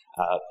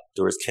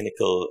 There was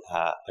clinical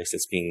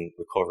isolates being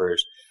recovered.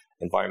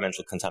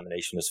 Environmental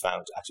contamination was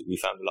found. Actually, we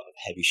found a lot of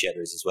heavy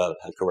shedders as well,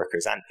 healthcare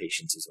workers and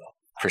patients as well.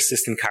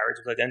 Persistent carriage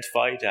was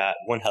identified.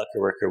 1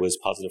 healthcare worker was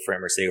positive for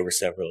MRSA over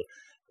several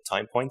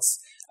time points.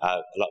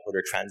 A lot of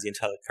other transient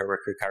healthcare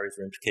worker carriers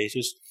were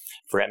implicated.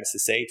 For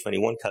MSSA,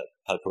 21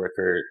 healthcare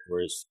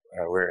workers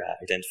were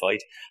identified.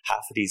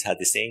 Half of these had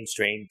the same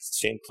strain,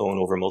 same clone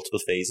over multiple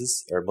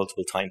phases or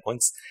multiple time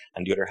points,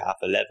 and the other half,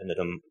 11 of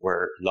them,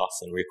 were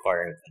lost and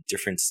requiring a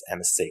different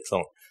MSSA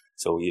clone.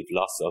 So we have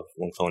loss of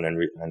one clone and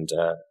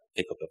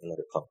pickup of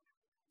another clone.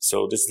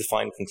 So this is the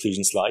final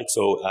conclusion slide.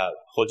 So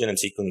whole genome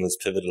sequencing was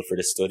pivotal for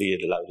this study.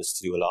 It allowed us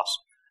to do a lot.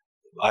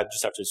 I'm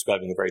just after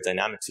describing a very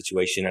dynamic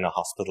situation in a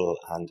hospital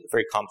and a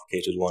very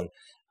complicated one.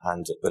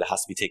 but it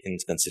has to be taken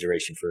into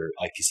consideration for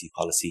IPC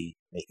policy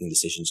making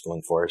decisions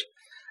going forward.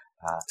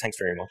 Thanks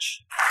very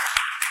much.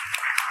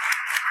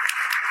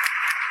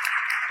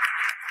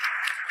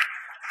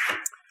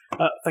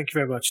 Thank you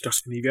very much,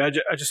 Dr.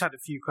 Kanevi. I just had a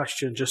few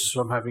questions just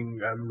from having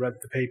read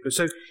the paper.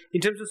 So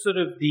in terms of sort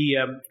of the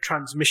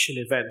transmission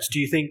events, do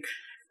you think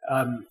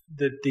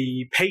that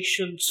the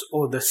patients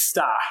or the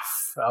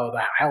staff or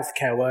the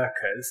healthcare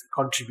workers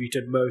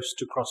contributed most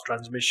to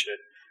cross-transmission?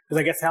 Because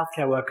I guess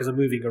healthcare workers are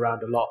moving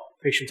around a lot.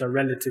 Patients are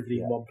relatively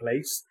in one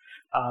place.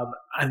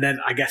 And then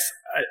I guess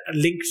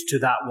linked to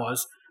that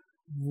was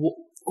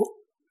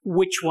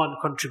which one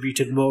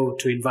contributed more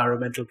to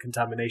environmental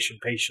contamination,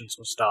 patients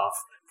or staff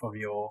from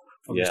your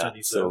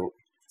study? So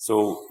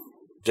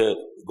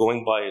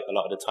going by a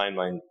lot of the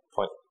timeline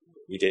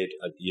we did,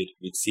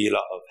 you'd see a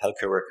lot of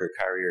healthcare worker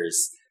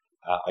carriers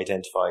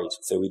identified.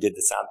 So we did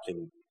the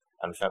sampling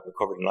and found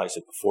recovered in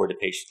ISIP before the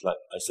patient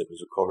ISIP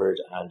was recovered,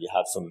 and you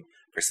have some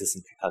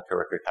persistent healthcare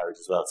worker carriers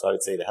as well. So I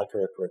would say the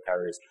healthcare worker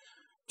carriers,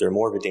 they're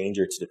more of a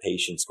danger to the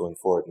patients going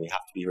forward, and we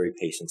have to be very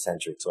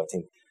patient-centric. So I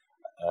think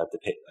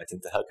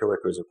the healthcare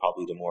workers are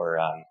probably the more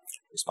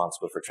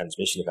responsible for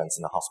transmission events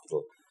in the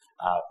hospital.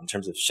 In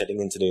terms of shedding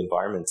into the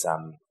environment,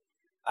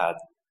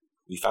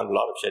 we found a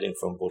lot of shedding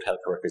from both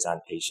healthcare workers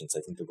and patients.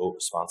 I think they're both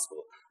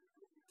responsible.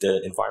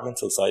 The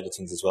environmental side of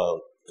things as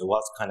well, it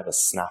was kind of a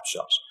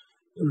snapshot.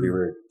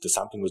 The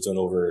sampling was done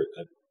over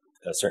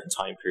a certain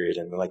time period,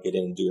 and we might get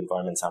in and do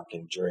environment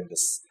sampling during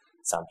this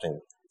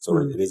sampling. So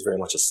it is very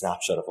much a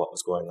snapshot of what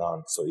was going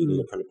on. So you need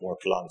a more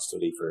prolonged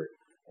study for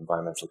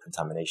environmental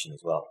contamination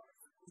as well.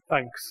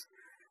 Thanks.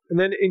 And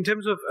then in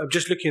terms of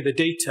just looking at the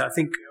data, I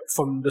think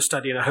from the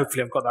study, and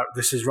hopefully I've got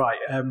this is right,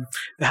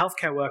 the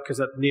healthcare workers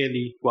at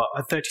nearly,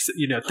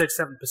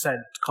 37%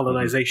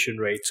 colonization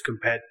rates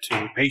compared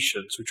to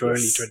patients, which are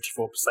only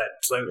 24%.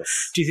 So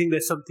do you think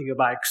there's something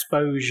about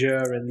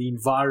exposure and the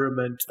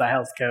environment the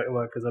healthcare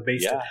workers are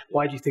based on?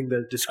 Why do you think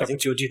the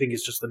discrepancy, or do you think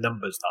it's just the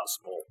numbers that are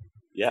small?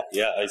 Yeah,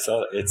 I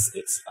saw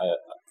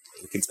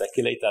we can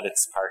speculate that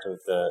it's part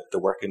of the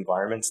work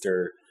environments.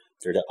 They're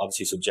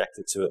obviously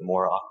subjected to it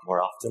more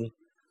often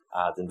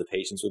than the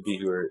patients would be,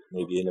 who are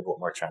maybe in a bit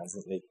more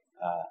transiently.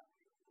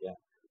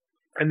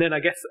 And then I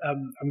guess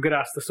I'm going to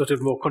ask the sort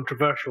of more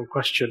controversial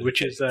question,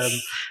 which is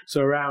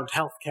so around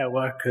healthcare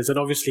workers. And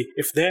obviously,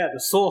 if they're the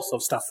source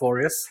of Staph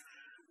aureus,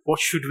 what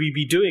should we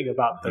be doing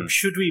about them?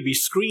 Should we be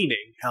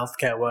screening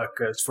healthcare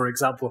workers? For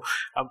example,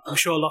 I'm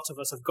sure a lot of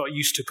us have got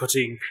used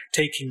to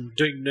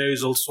doing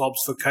nasal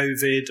swabs for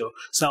COVID or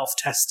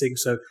self-testing.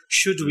 So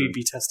should we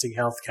be testing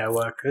healthcare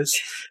workers?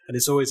 And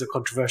it's always a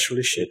controversial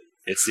issue.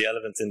 It's the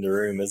elephant in the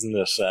room, isn't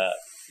it?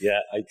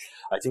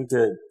 I think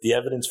the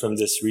evidence from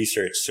this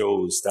research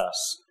shows that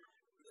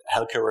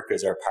healthcare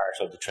workers are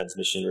part of the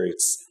transmission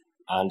routes.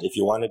 And if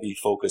you want to be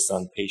focused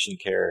on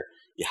patient care,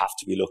 you have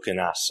to be looking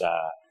at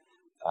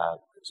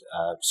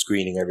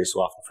screening every so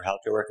often for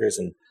healthcare workers.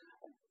 And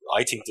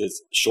I think that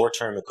short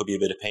term it could be a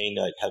bit of pain.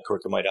 Like healthcare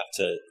worker might have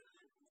to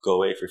go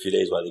away for a few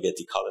days while they get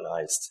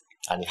decolonized,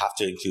 and you have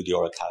to include the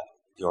oral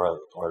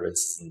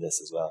rinses in this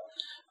as well.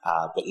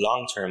 But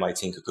long term, I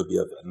think it could be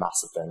of a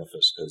massive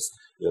benefit, because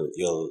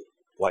you'll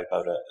wipe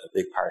out a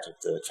big part of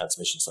the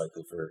transmission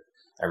cycle for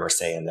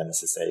MRSA and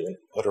MSSA and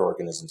other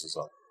organisms as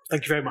well.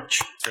 Thank you very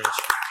much.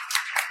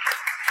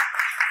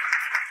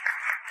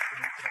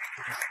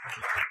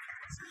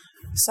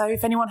 So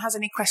if anyone has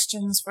any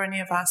questions for any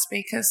of our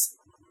speakers,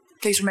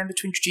 please remember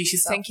to introduce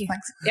yourself. Thank you.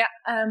 Thanks. Yeah,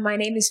 my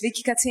name is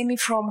Vicky Katsemi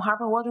from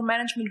Harbour Water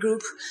Management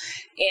Group,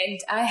 and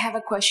I have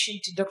a question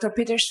to Dr.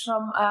 Peters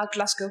from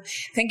Glasgow.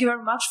 Thank you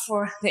very much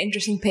for the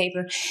interesting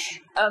paper.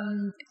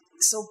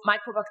 So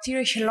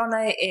Mycobacteria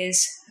chelonae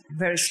is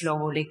very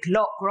slowly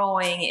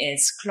growing.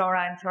 It's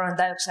chlorine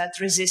dioxide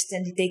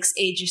resistant. It takes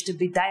ages to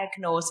be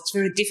diagnosed. It's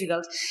very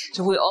difficult.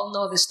 So we all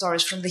know the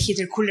stories from the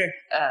heater-cooler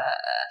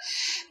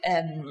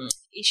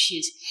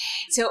issues.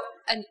 So,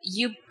 and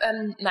you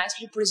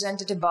nicely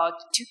presented about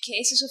 2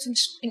 cases of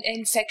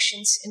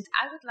infections, and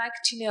I would like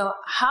to know,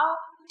 how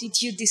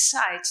did you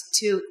decide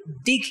to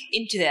dig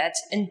into that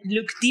and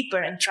look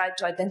deeper and try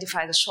to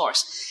identify the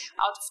source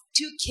out of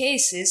 2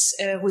 cases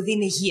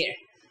within a year?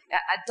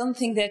 I don't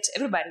think that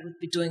everybody would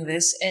be doing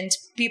this, and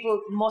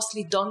people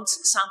mostly don't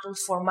sample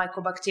for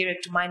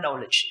mycobacteria, to my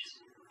knowledge.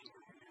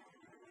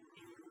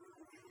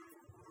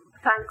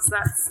 Thanks,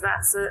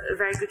 that's a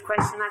very good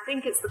question. I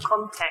think it's the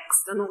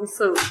context, and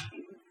also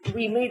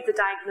we made the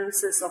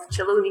diagnosis of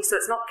Chelonia, so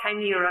it's not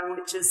Chimaera,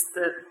 which is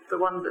the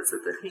one that's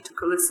at the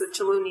heater-cooler. So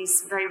Chelonia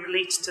is very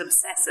related to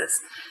abscessus.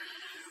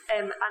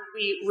 And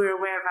we were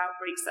aware of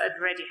outbreaks that had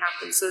already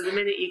happened. So the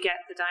minute you get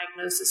the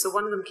diagnosis, so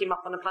one of them came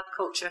up on a blood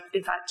culture,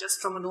 in fact, just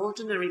from an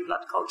ordinary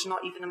blood culture,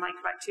 not even a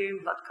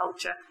mycobacterium blood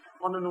culture,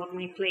 on an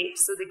ordinary plate.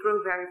 So they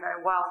grow very,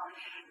 very well.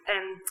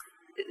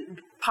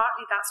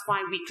 Partly that's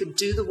why we could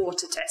do the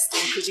water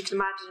testing, because you can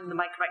imagine in the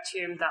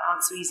mycobacterium that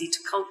aren't so easy to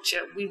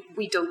culture.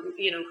 We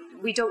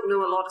don't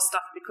know a lot of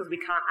stuff because we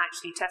can't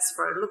actually test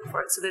for it or look for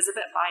it. So there's a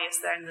bit of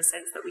bias there in the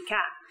sense that we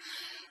can.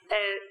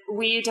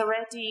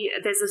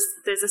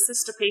 There's a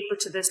sister paper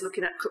to this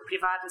looking at Cupria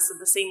vadis, and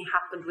the same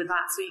happened with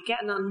that. So you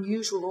get an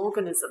unusual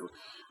organism,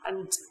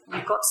 and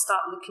you've got to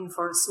start looking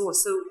for a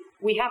source. So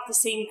we have the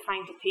same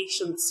kind of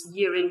patients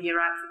year in, year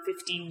out for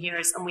 15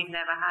 years, and we've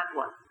never had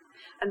one.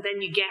 And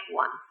then you get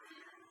one,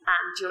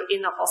 and you're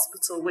in a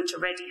hospital which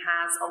already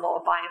has a lot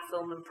of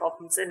biofilm and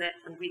problems in it,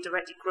 and we'd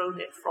already grown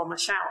it from a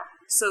shower.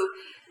 So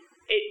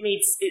it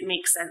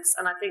makes sense,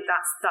 and I think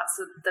that's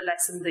the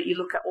lesson that you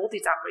look at all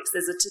these outbreaks.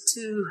 There's a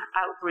tattoo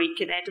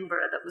outbreak in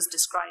Edinburgh that was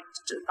described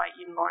by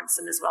Ian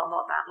Lawrenson as well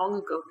not that long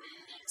ago.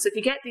 So if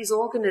you get these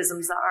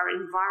organisms that are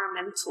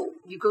environmental,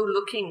 you go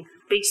looking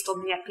based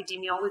on the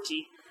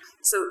epidemiology.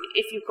 So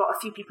if you've got a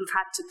few people who've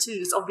had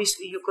tattoos,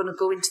 obviously you're going to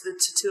go into the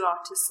tattoo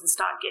artists and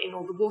start getting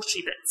all the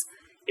watery bits.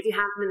 If you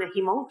have them in a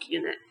hemonc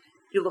unit,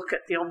 you look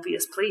at the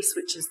obvious place,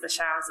 which is the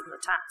showers and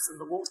the taps and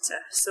the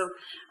water. So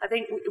I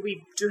think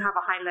we do have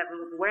a high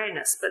level of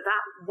awareness, but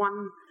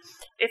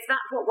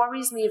what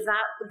worries me, if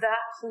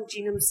that whole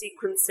genome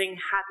sequencing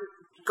hadn't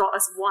got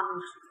us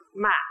one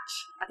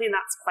match, I think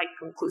that's quite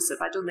conclusive.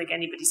 I don't think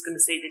anybody's going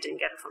to say they didn't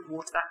get it from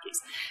water, that case.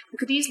 We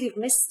could easily have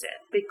missed it,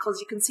 because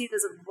you can see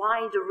there's a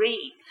wide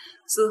array.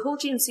 So the whole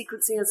genome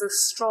sequencing has a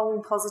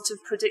strong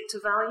positive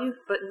predictive value,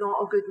 but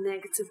not a good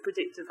negative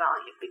predictive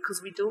value, because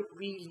we don't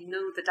really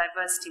know the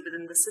diversity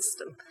within the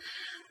system.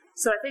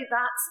 So I think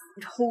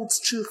that holds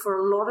true for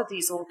a lot of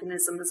these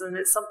organisms, and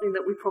it's something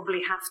that we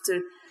probably have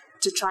to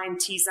try and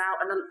tease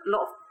out. And a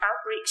lot of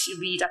outbreaks you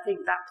read, I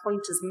think that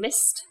point is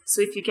missed. So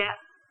if you get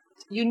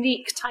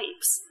unique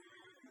types,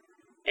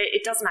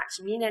 it doesn't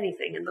actually mean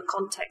anything in the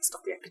context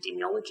of the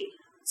epidemiology.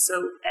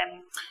 So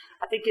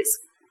I think it's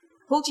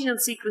whole genome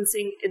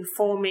sequencing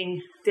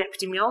informing the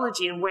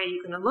epidemiology and where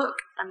you're going to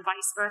look, and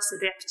vice versa,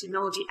 the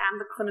epidemiology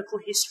and the clinical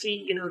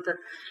history,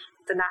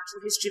 the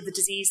natural history of the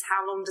disease.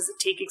 How long does it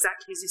take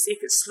exactly, as you say,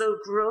 if it's slow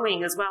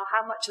growing as well,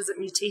 how much has it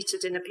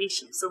mutated in a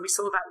patient? So we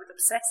saw that with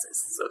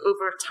abscesses. So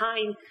over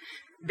time,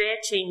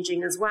 they're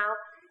changing as well.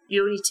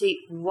 You only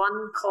take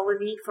one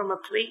colony from a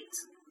plate.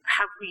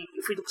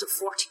 If we looked at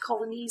 40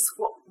 colonies,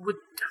 what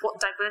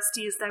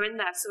diversity is there in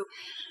there? So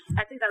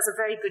I think that's a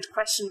very good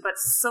question, but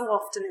so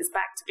often it's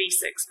back to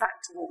basics,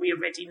 back to what we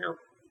already know.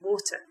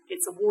 Water.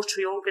 It's a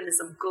watery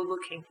organism. Go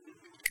looking.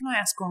 Can I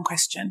ask one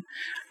question?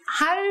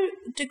 How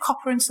do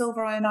copper and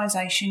silver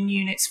ionisation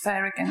units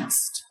fare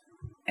against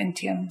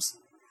NTMs?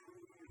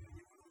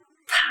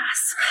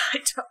 Pass. I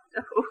don't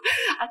know.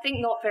 I think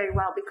not very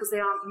well, because they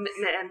are...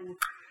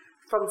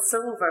 From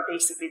silver,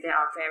 basically, they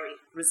are very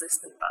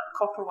resistant, but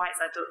copper-wise,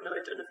 I don't know.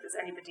 I don't know if there's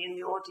anybody in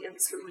the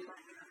audience who would...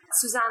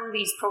 Suzanne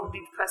Lee's probably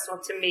the person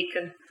on Tim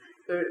Macon,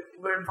 who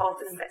were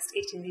involved in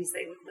investigating these.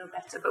 They would know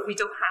better, but we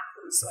don't have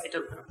those, so I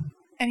don't know.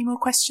 Any more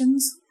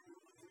questions?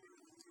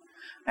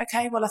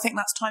 Okay, well, I think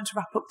that's time to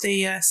wrap up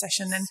the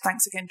session then.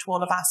 Thanks again to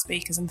all of our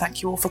speakers, and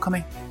thank you all for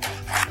coming.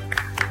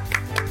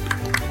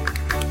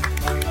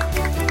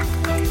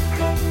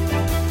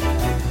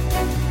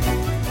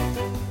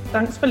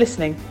 Thanks for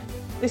listening.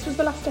 This was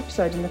the last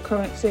episode in the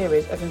current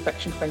series of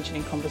Infection Prevention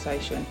in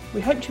Conversation.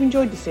 We hope you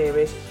enjoyed the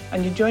series,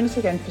 and you'll join us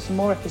again for some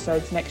more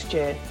episodes next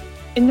year.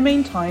 In the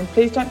meantime,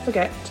 please don't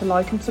forget to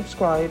like and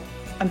subscribe,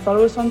 and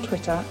follow us on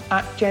Twitter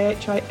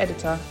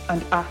 @JHIEditor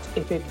and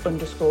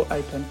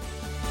 @IPIB_open.